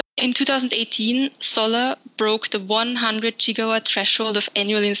In 2018, Solar broke the 100 gigawatt threshold of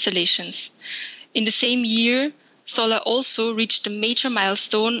annual installations. In the same year, Solar also reached the major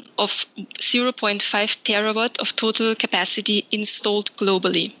milestone of 0.5 terawatt of total capacity installed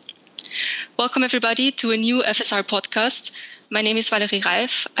globally. Welcome, everybody, to a new FSR podcast. My name is Valerie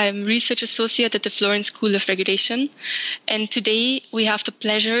Reif. I'm Research Associate at the Florence School of Regulation. And today we have the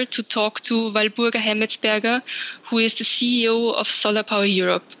pleasure to talk to Walburga Hemmetsberger, who is the CEO of Solar Power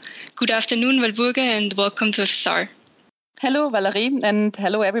Europe. Good afternoon, Walburga, and welcome to FSR. Hello, Valerie, and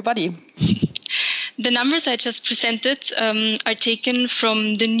hello, everybody. The numbers I just presented are taken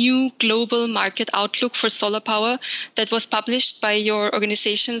from the new global market outlook for solar power that was published by your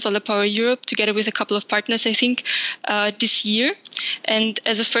organization, Solar Power Europe, together with a couple of partners, I think, this year. And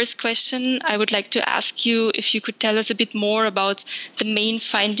as a first question, I would like to ask you if you could tell us a bit more about the main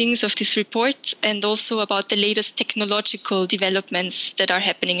findings of this report and also about the latest technological developments that are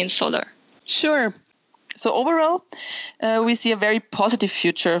happening in solar. Sure. So overall, we see a very positive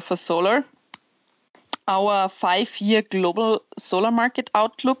future for solar. Our 5-year global solar market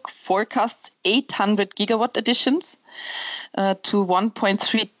outlook forecasts 800 gigawatt additions to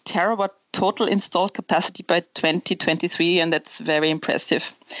 1.3 terawatt total installed capacity by 2023, and that's very impressive.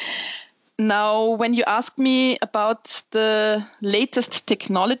 Now, when you ask me about the latest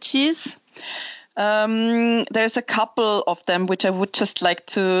technologies, there's a couple of them which I would just like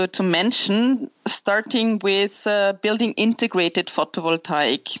to mention, starting with building integrated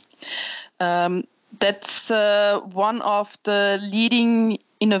photovoltaic. That's one of the leading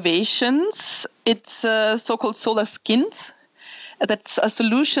innovations. It's so-called solar skins. That's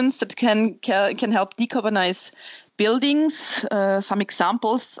solutions that can help decarbonize buildings. Some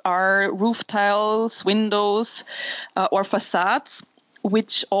examples are roof tiles, windows, or facades,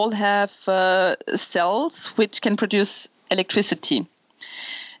 which all have cells which can produce electricity.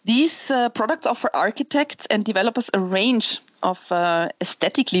 These products offer architects and developers a range of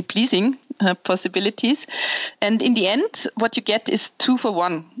aesthetically pleasing possibilities. And in the end, what you get is 2 for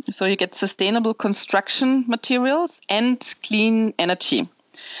 1. So you get sustainable construction materials and clean energy.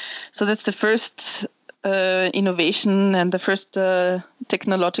 So that's the first innovation and the first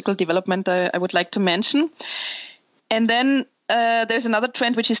technological development I would like to mention. And then there's another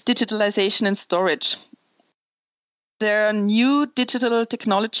trend, which is digitalization and storage. There are new digital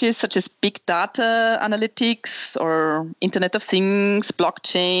technologies such as big data analytics or Internet of Things,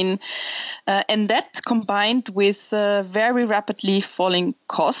 blockchain, and that combined with very rapidly falling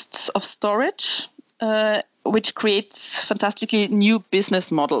costs of storage, which creates fantastically new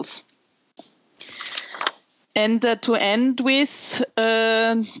business models. And to end with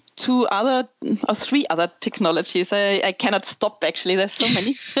 3 other technologies. I cannot stop, actually. There's so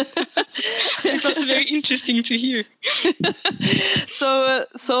many. It's also very interesting to hear. So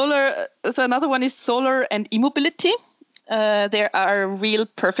another one is solar and e-mobility. They are a real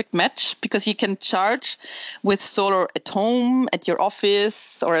perfect match because you can charge with solar at home, at your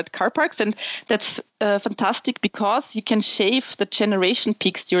office, or at car parks. And that's fantastic because you can shave the generation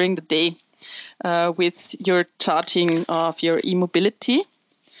peaks during the day. With your charging of your e-mobility,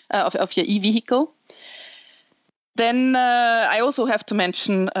 of your e-vehicle. Then I also have to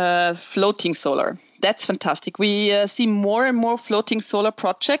mention floating solar. That's fantastic. We see more and more floating solar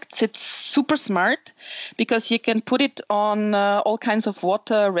projects. It's super smart because you can put it on all kinds of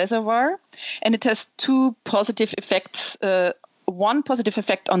water reservoir, and it has 2 positive effects. One positive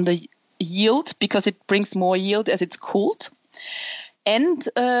effect on the yield because it brings more yield as it's cooled. And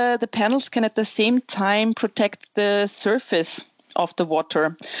the panels can at the same time protect the surface of the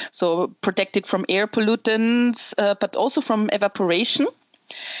water. So protect it from air pollutants, but also from evaporation.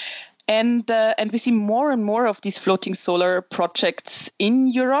 And we see more and more of these floating solar projects in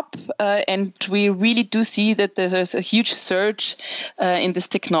Europe. And we really do see that there's a huge surge in this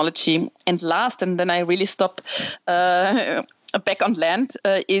technology. And last, and then I really stop back on land,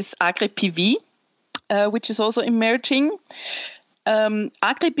 is agri-PV, which is also emerging.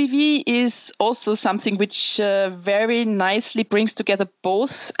 Agri-PV is also something which very nicely brings together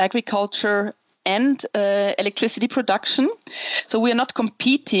both agriculture and electricity production. So we are not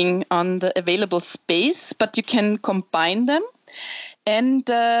competing on the available space, but you can combine them. And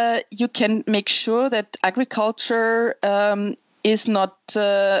you can make sure that agriculture is not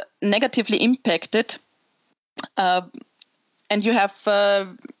negatively impacted. And you have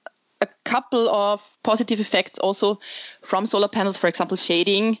a couple of positive effects also from solar panels, for example,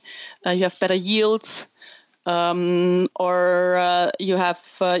 shading. You have better yields, or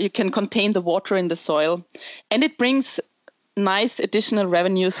you can contain the water in the soil, and it brings nice additional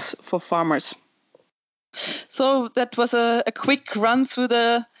revenues for farmers. So that was a quick run through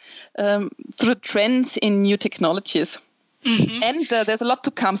the trends in new technologies. Mm-hmm. And there's a lot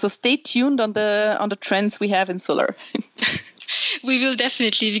to come. So stay tuned on the trends we have in solar. We will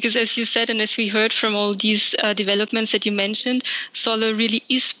definitely, because as you said, and as we heard from all these developments that you mentioned, solar really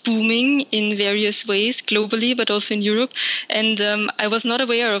is booming in various ways globally, but also in Europe. And I was not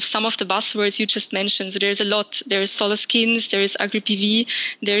aware of some of the buzzwords you just mentioned. So there's a lot. There is solar skins, there is agri-PV,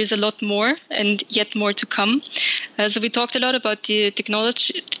 there is a lot more, and yet more to come. So we talked a lot about the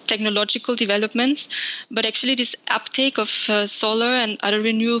technological developments, but actually this uptake of solar and other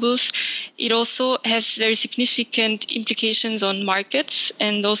renewables, it also has very significant implications on markets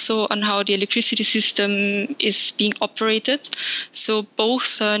and also on how the electricity system is being operated. So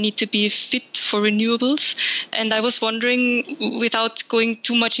both need to be fit for renewables. And I was wondering, without going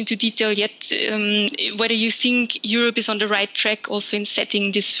too much into detail yet, whether you think Europe is on the right track also in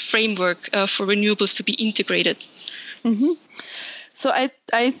setting this framework for renewables to be integrated. Mm-hmm. So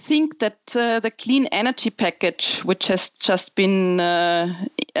I think that the clean energy package, which has just been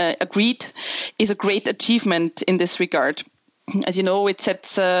agreed, is a great achievement in this regard. As you know, it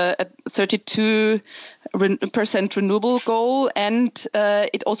sets a 32% renewable goal, and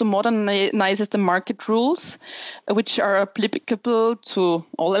it also modernizes the market rules, which are applicable to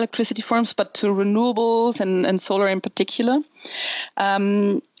all electricity forms, but to renewables and solar in particular.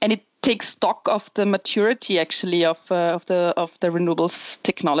 And it takes stock of the maturity, actually, of the renewables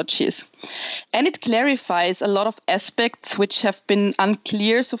technologies, and it clarifies a lot of aspects which have been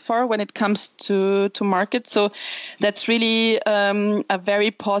unclear so far when it comes to market. So that's really a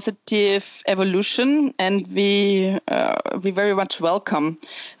very positive evolution, and we very much welcome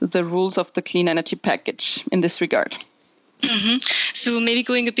the rules of the clean energy package in this regard. Mm-hmm. So maybe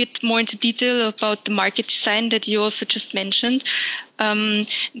going a bit more into detail about the market design that you also just mentioned.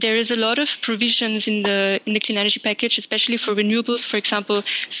 There is a lot of provisions in the clean energy package, especially for renewables, for example,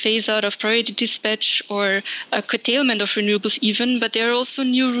 phase out of priority dispatch or a curtailment of renewables even, but there are also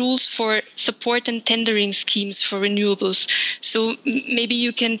new rules for support and tendering schemes for renewables. So maybe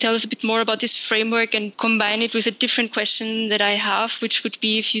you can tell us a bit more about this framework and combine it with a different question that I have, which would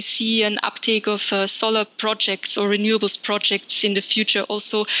be if you see an uptake of solar projects or renewables projects in the future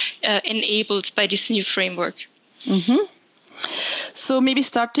also enabled by this new framework. Mm-hmm. So maybe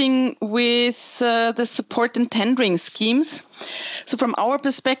starting with the support and tendering schemes. So from our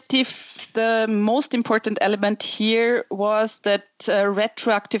perspective, the most important element here was that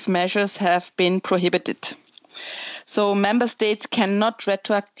retroactive measures have been prohibited. So member states cannot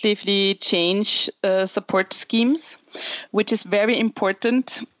retroactively change support schemes, which is very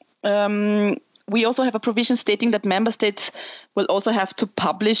important. We also have a provision stating that member states will also have to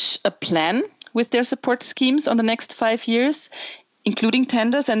publish a plan with their support schemes on the next 5 years, including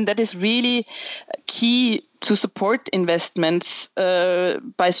tenders, and that is really key to support investments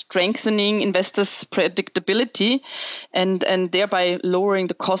by strengthening investors' predictability and thereby lowering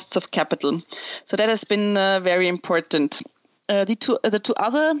the costs of capital. So that has been very important. The two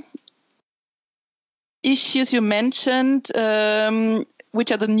other issues you mentioned,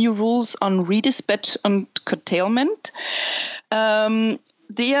 which are the new rules on redispatch and curtailment.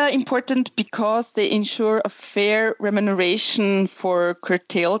 They are important because they ensure a fair remuneration for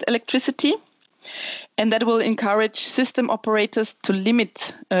curtailed electricity, and that will encourage system operators to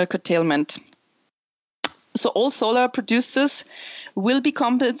limit curtailment. So all solar producers will be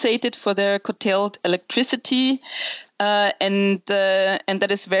compensated for their curtailed electricity, and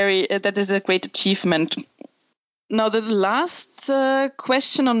that is a great achievement. Now, the last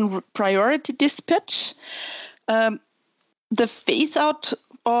question on priority dispatch. The phase out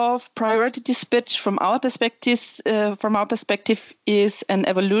of priority dispatch from our perspective is an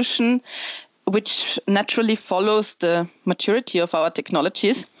evolution which naturally follows the maturity of our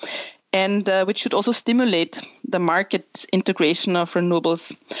technologies, and which should also stimulate the market integration of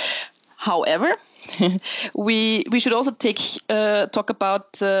renewables. However, we should also talk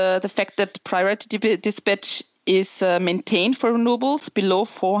about the fact that priority dispatch is maintained for renewables below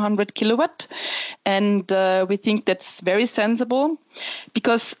 400 kilowatt. And we think that's very sensible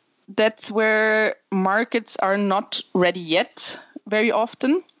because that's where markets are not ready yet very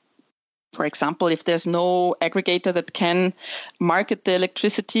often. For example, if there's no aggregator that can market the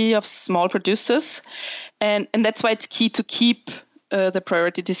electricity of small producers. And that's why it's key to keep the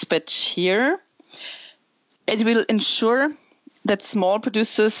priority dispatch here. It will ensure that small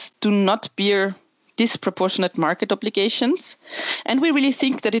producers do not bear disproportionate market obligations. And we really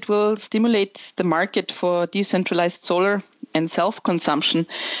think that it will stimulate the market for decentralized solar and self-consumption.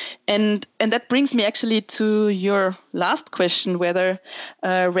 And that brings me actually to your last question, whether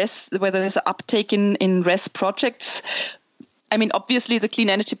there's an uptake in RES projects. I mean, obviously, the clean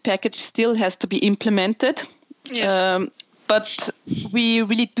energy package still has to be implemented. Yes. But we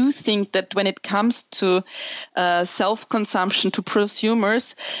really do think that when it comes to self-consumption to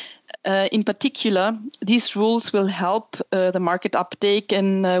prosumers, in particular, these rules will help the market uptake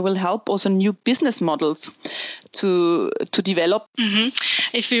and will help also new business models to develop. Mm-hmm.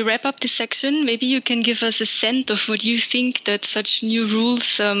 If we wrap up this section, maybe you can give us a sense of what you think that such new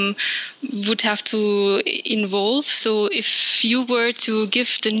rules would have to involve. So if you were to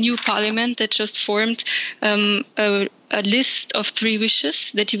give the new parliament that just formed a list of 3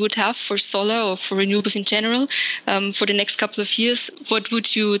 wishes that you would have for solar or for renewables in general for the next couple of years, what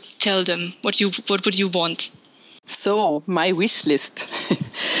would you tell them? What would you want? So my wish list.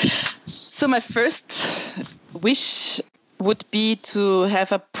 So my first wish would be to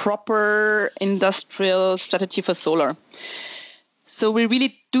have a proper industrial strategy for solar. So we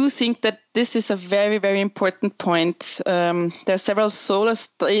really do think that this is a very, very important point. There are several solar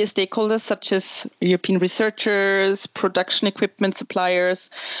stakeholders, such as European researchers, production equipment suppliers,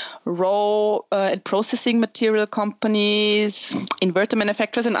 raw and processing material companies, inverter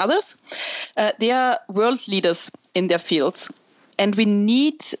manufacturers, and others. They are world leaders in their fields. And we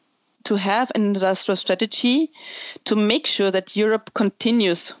need to have an industrial strategy to make sure that Europe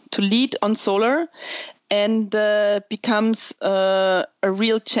continues to lead on solar and becomes a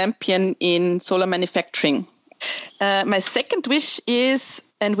real champion in solar manufacturing. My second wish is,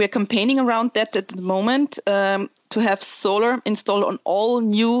 and we're campaigning around that at the moment, to have solar installed on all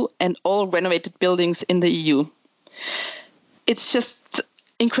new and all renovated buildings in the EU. It's just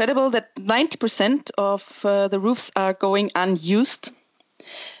incredible that 90% of the roofs are going unused.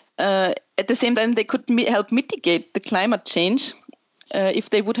 At the same time, they could help mitigate the climate change if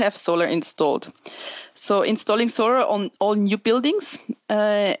they would have solar installed. So installing solar on all new buildings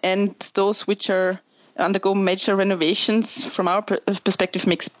and those which undergo major renovations, from our perspective,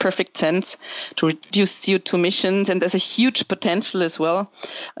 makes perfect sense to reduce CO2 emissions. And there's a huge potential as well.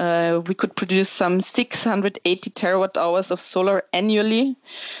 We could produce some 680 terawatt hours of solar annually.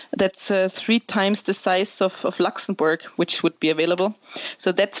 That's 3 times the size of Luxembourg, which would be available.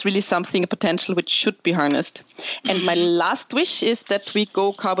 So that's really something, a potential which should be harnessed. And my last wish is that we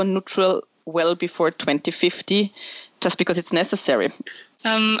go carbon neutral well before 2050, just because it's necessary.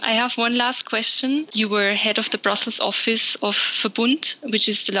 I have one last question. You were head of the Brussels office of Verbund, which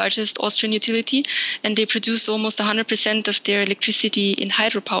is the largest Austrian utility, and they produce almost 100% of their electricity in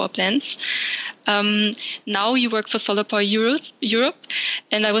hydropower plants. Now you work for Solar Power Europe,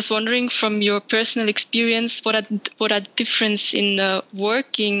 and I was wondering, from your personal experience, what are difference in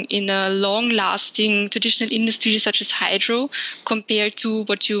working in a long-lasting traditional industry such as hydro compared to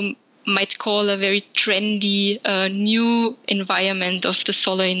what you might call a very trendy new environment of the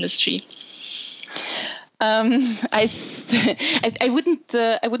solar industry? I wouldn't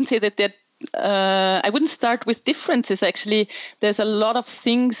say that I wouldn't start with differences. Actually, there's a lot of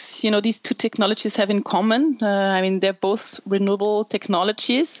things these two technologies have in common. I mean, they're both renewable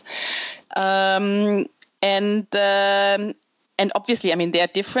technologies, and obviously, I mean, they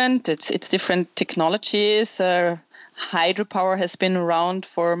are different. It's different technologies. Hydropower has been around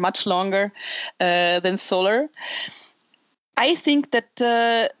for much longer than solar. I think that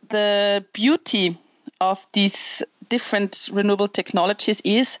the beauty of these different renewable technologies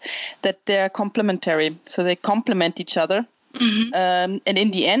is that they're complementary. So they complement each other. Mm-hmm. And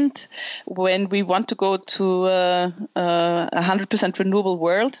in the end, when we want to go to a 100% renewable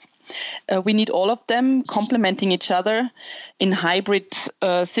world, we need all of them complementing each other in hybrid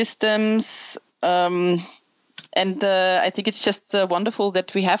systems. And I think it's just wonderful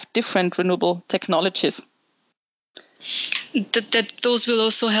that we have different renewable technologies. That those will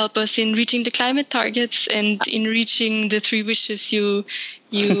also help us in reaching the climate targets and in reaching the 3 wishes you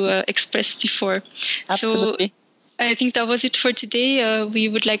expressed before. Absolutely. So I think that was it for today. We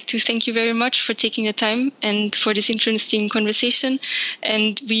would like to thank you very much for taking the time and for this interesting conversation.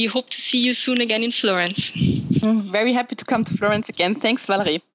 And we hope to see you soon again in Florence. Very happy to come to Florence again. Thanks, Valerie.